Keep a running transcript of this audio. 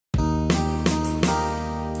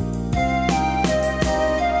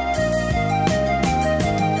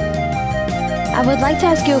I would like to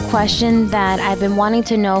ask you a question that I've been wanting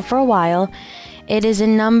to know for a while. It is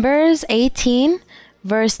in Numbers 18,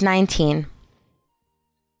 verse 19.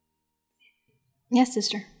 Yes,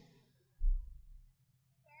 sister.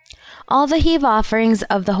 All the heave offerings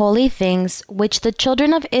of the holy things which the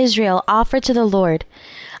children of Israel offer to the Lord,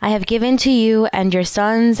 I have given to you and your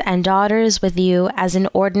sons and daughters with you as an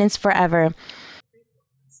ordinance forever.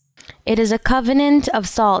 It is a covenant of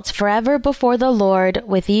salt forever before the Lord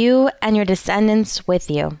with you and your descendants with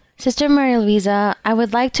you. Sister Maria Luisa, I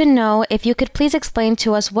would like to know if you could please explain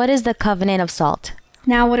to us what is the covenant of salt.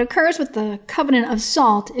 Now, what occurs with the covenant of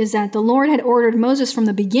salt is that the Lord had ordered Moses from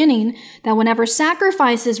the beginning that whenever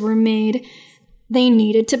sacrifices were made, they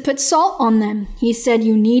needed to put salt on them. He said,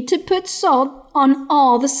 you need to put salt on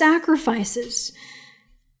all the sacrifices.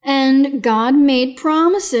 And God made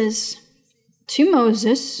promises to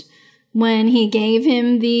Moses when he gave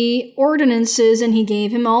him the ordinances and he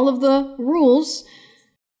gave him all of the rules.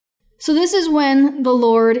 So this is when the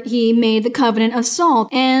Lord, he made the covenant of salt,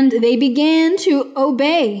 and they began to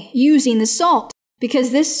obey using the salt,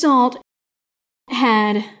 because this salt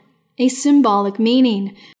had a symbolic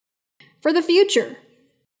meaning for the future.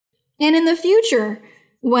 And in the future,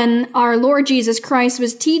 when our Lord Jesus Christ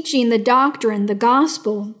was teaching the doctrine, the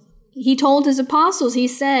gospel, he told his apostles, he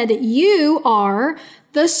said, you are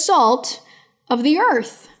the salt of the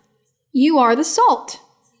earth. You are the salt.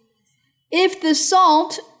 If the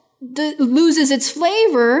salt loses its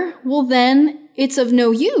flavor, well then it's of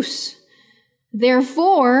no use.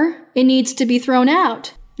 Therefore, it needs to be thrown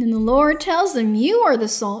out. And the Lord tells them, you are the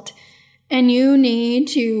salt, and you need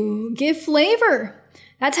to give flavor.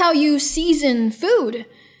 That's how you season food.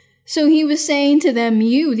 So he was saying to them,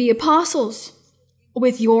 you, the apostles,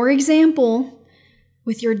 with your example,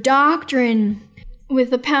 with your doctrine, with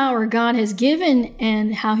the power God has given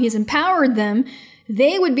and how he's empowered them,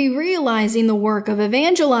 they would be realizing the work of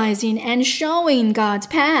evangelizing and showing God's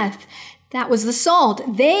path. That was the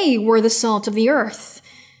salt. They were the salt of the earth.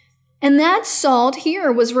 And that salt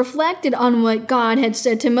here was reflected on what God had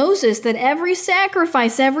said to Moses, that every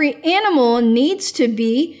sacrifice, every animal needs to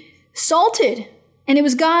be salted. And it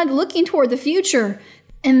was God looking toward the future.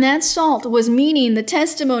 And that salt was meaning the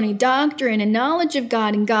testimony, doctrine, and knowledge of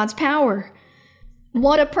God and God's power.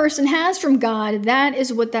 What a person has from God, that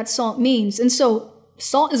is what that salt means. And so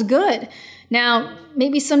salt is good. Now,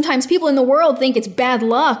 maybe sometimes people in the world think it's bad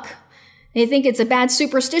luck. They think it's a bad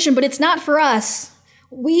superstition, but it's not for us.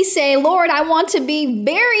 We say, Lord, I want to be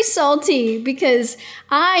very salty because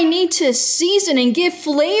I need to season and give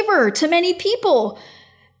flavor to many people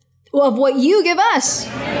of what you give us.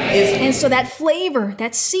 And so that flavor,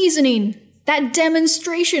 that seasoning, that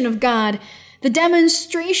demonstration of God, the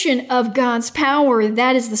demonstration of God's power,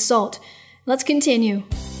 that is the salt. Let's continue.